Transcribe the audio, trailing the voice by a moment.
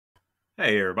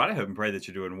Hey everybody, hope and pray that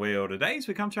you're doing well. Today, as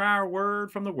we come to our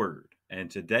word from the word, and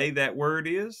today that word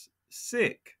is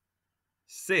sick.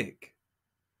 Sick.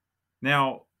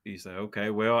 Now, you say, okay,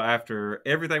 well, after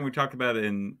everything we talked about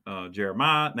in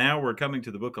Jeremiah, now we're coming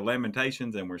to the book of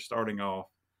Lamentations and we're starting off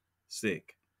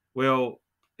sick. Well,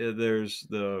 there's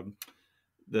the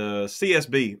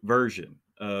CSB version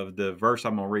of the verse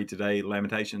I'm going to read today,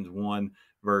 Lamentations 1,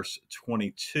 verse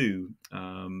 22.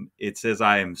 It says,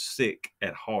 I am sick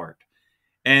at heart.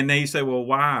 And then you say, well,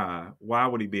 why? Why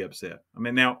would he be upset? I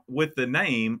mean, now with the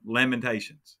name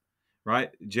Lamentations,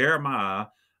 right? Jeremiah,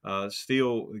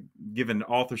 still given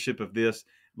authorship of this,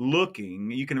 looking,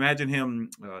 you can imagine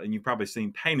him, and you've probably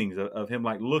seen paintings of him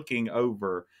like looking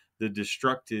over the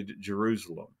destructed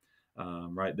Jerusalem,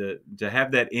 right? To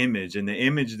have that image and the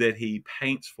image that he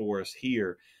paints for us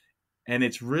here. And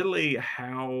it's really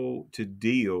how to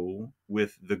deal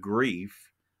with the grief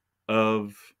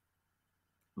of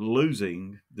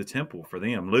losing the temple for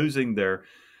them, losing their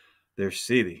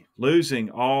city,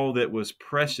 losing all that was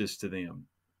precious to them.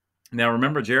 Now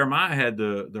remember, Jeremiah had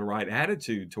the right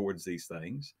attitude towards these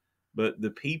things, but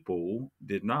the people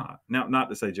did not. Now, not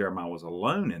to say Jeremiah was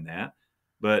alone in that,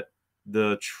 but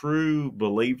the true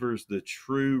believers, the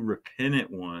true repentant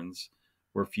ones,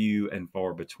 were few and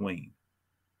far between.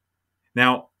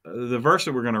 Now, the verse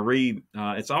that we're going to read,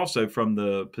 it's also from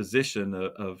the position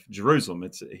of Jerusalem.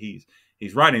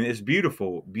 He's writing. It's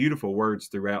beautiful, beautiful words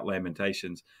throughout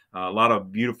Lamentations. A lot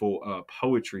of beautiful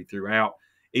poetry throughout,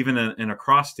 even an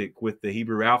acrostic with the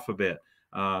Hebrew alphabet,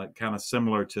 kind of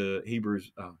similar to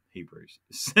Hebrews,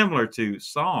 similar to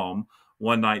Psalm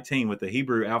 119 with the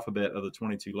Hebrew alphabet of the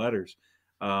 22 letters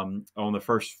on the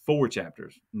first four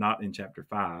chapters, not in chapter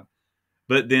 5.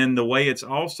 But then the way it's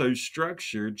also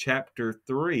structured, chapter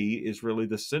 3 is really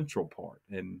the central part,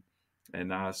 and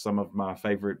some of my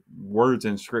favorite words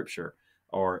in Scripture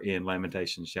are in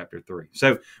Lamentations chapter 3.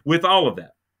 So, with all of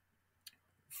that,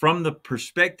 from the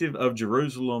perspective of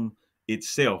Jerusalem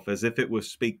itself, as if it was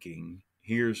speaking,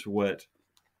 here's what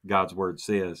God's word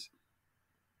says: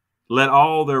 Let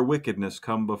all their wickedness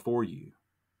come before you,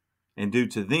 and do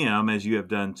to them as you have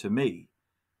done to me,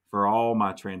 for all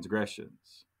my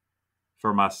transgressions.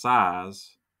 For my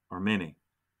sighs are many,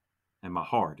 and my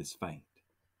heart is faint.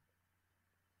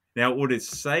 Now, what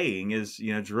it's saying is,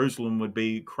 Jerusalem would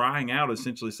be crying out,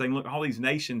 essentially saying, look, all these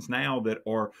nations now that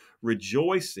are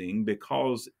rejoicing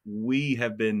because we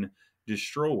have been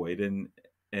destroyed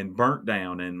and burnt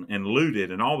down and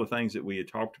looted and all the things that we had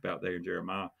talked about there in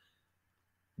Jeremiah,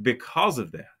 because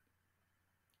of that.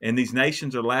 And these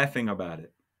nations are laughing about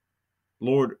it.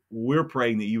 Lord, we're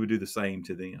praying that you would do the same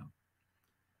to them.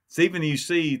 It's even, you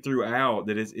see throughout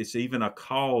that it's even a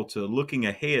call to looking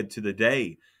ahead to the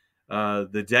day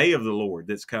of the Lord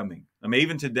that's coming. I mean,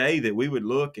 even today, that we would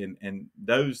look and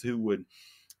those who would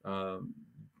um,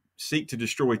 seek to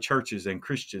destroy churches and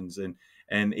Christians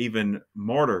and even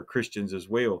martyr Christians as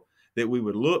well, that we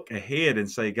would look ahead and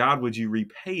say, God, would you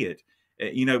repay it?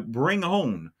 Bring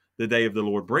on the day of the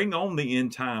Lord, bring on the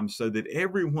end times, so that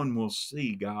everyone will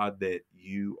see, God, that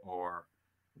you are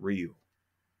real.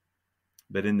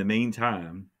 But in the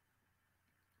meantime,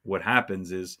 what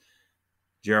happens is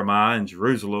Jeremiah and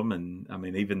Jerusalem, and I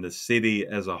mean, even the city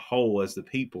as a whole, as the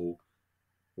people,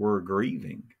 were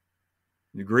grieving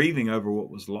over what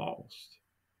was lost.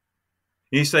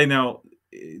 And you say, now,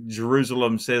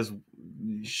 Jerusalem says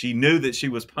she knew that she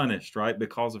was punished, right,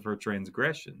 because of her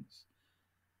transgressions.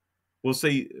 Well,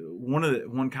 see,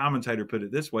 one commentator put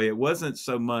it this way: it wasn't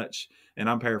so much, and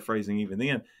I'm paraphrasing even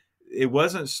then, it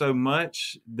wasn't so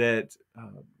much that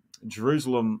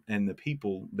Jerusalem and the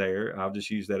people there, I'll just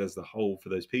use that as the whole for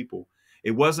those people.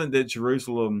 It wasn't that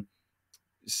Jerusalem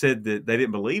said that they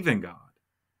didn't believe in God.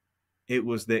 It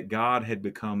was that God had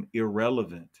become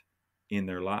irrelevant in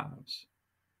their lives.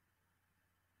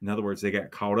 In other words, they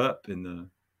got caught up in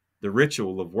the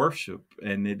ritual of worship,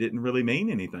 and it didn't really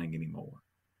mean anything anymore.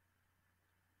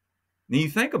 Now you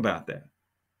think about that.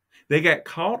 They got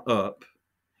caught up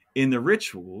in the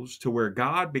rituals to where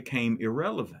God became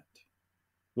irrelevant,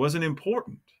 wasn't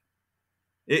important.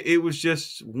 It was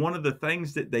just one of the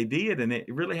things that they did, and it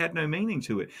really had no meaning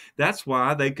to it. That's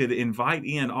why they could invite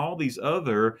in all these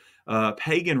other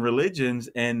pagan religions,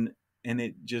 and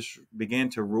it just began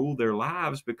to rule their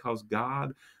lives because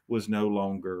God was no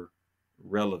longer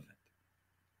relevant.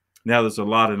 Now, there's a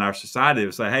lot in our society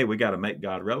that say, hey, we got to make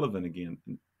God relevant again.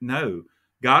 No,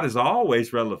 God is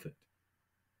always relevant.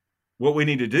 What we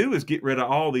need to do is get rid of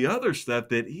all the other stuff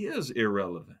that is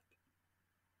irrelevant.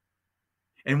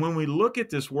 And when we look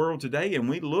at this world today and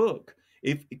we look,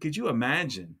 could you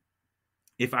imagine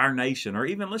if our nation, or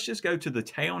even let's just go to the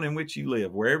town in which you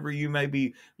live, wherever you may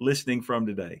be listening from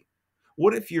today,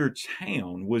 what if your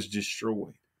town was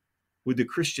destroyed? Would the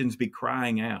Christians be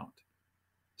crying out,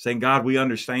 saying, God, we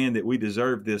understand that we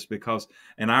deserve this because,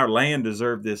 and our land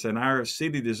deserved this, and our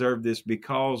city deserved this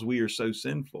because we are so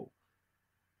sinful?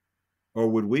 Or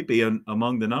would we be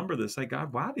among the number that say,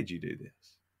 God, why did you do this?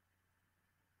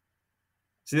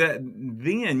 See, that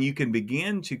then you can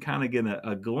begin to kind of get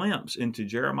a glimpse into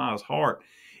Jeremiah's heart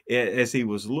as he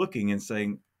was looking and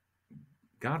saying,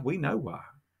 God, we know why.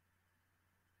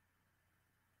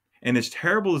 And as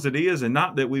terrible as it is, and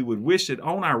not that we would wish it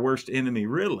on our worst enemy,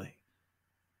 really,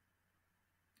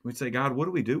 we'd say, God, what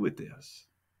do we do with this?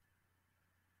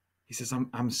 He says,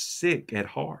 I'm sick at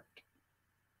heart.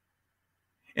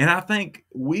 And I think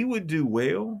we would do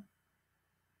well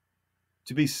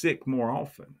to be sick more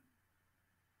often.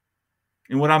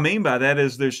 And what I mean by that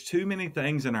is there's too many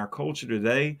things in our culture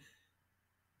today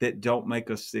that don't make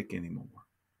us sick anymore.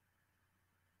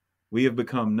 We have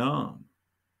become numb.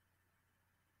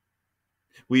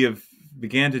 We have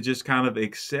began to just kind of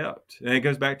accept. And it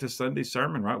goes back to Sunday's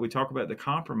sermon, right? We talk about the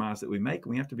compromise that we make,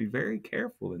 and we have to be very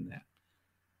careful in that.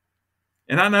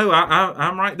 And I know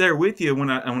I'm right there with you when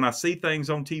I see things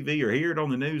on TV or hear it on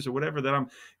the news or whatever, that I'm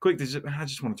quick to I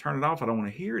just want to turn it off. I don't want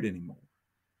to hear it anymore.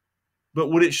 But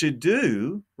what it should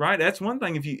do, right? That's one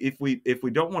thing. If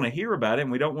we don't want to hear about it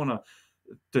and we don't want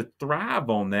to thrive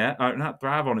on that, or not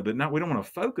thrive on it, but we don't want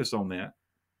to focus on that.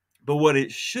 But what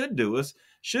it should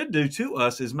do to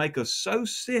us is make us so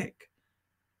sick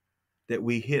that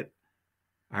we hit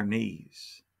our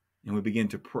knees and we begin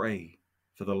to pray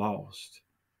for the lost.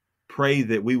 Pray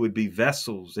that we would be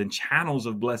vessels and channels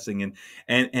of blessing,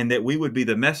 and that we would be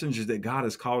the messengers that God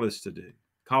has called us to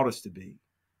be.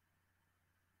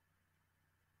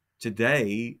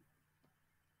 Today,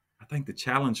 I think the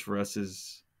challenge for us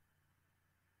is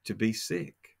to be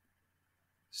sick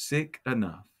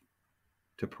enough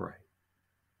to pray.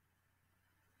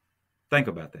 Think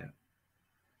about that.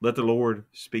 Let the Lord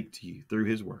speak to you through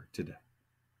his word today.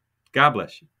 God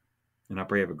bless you. And I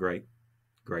pray you have a great,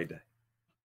 great day.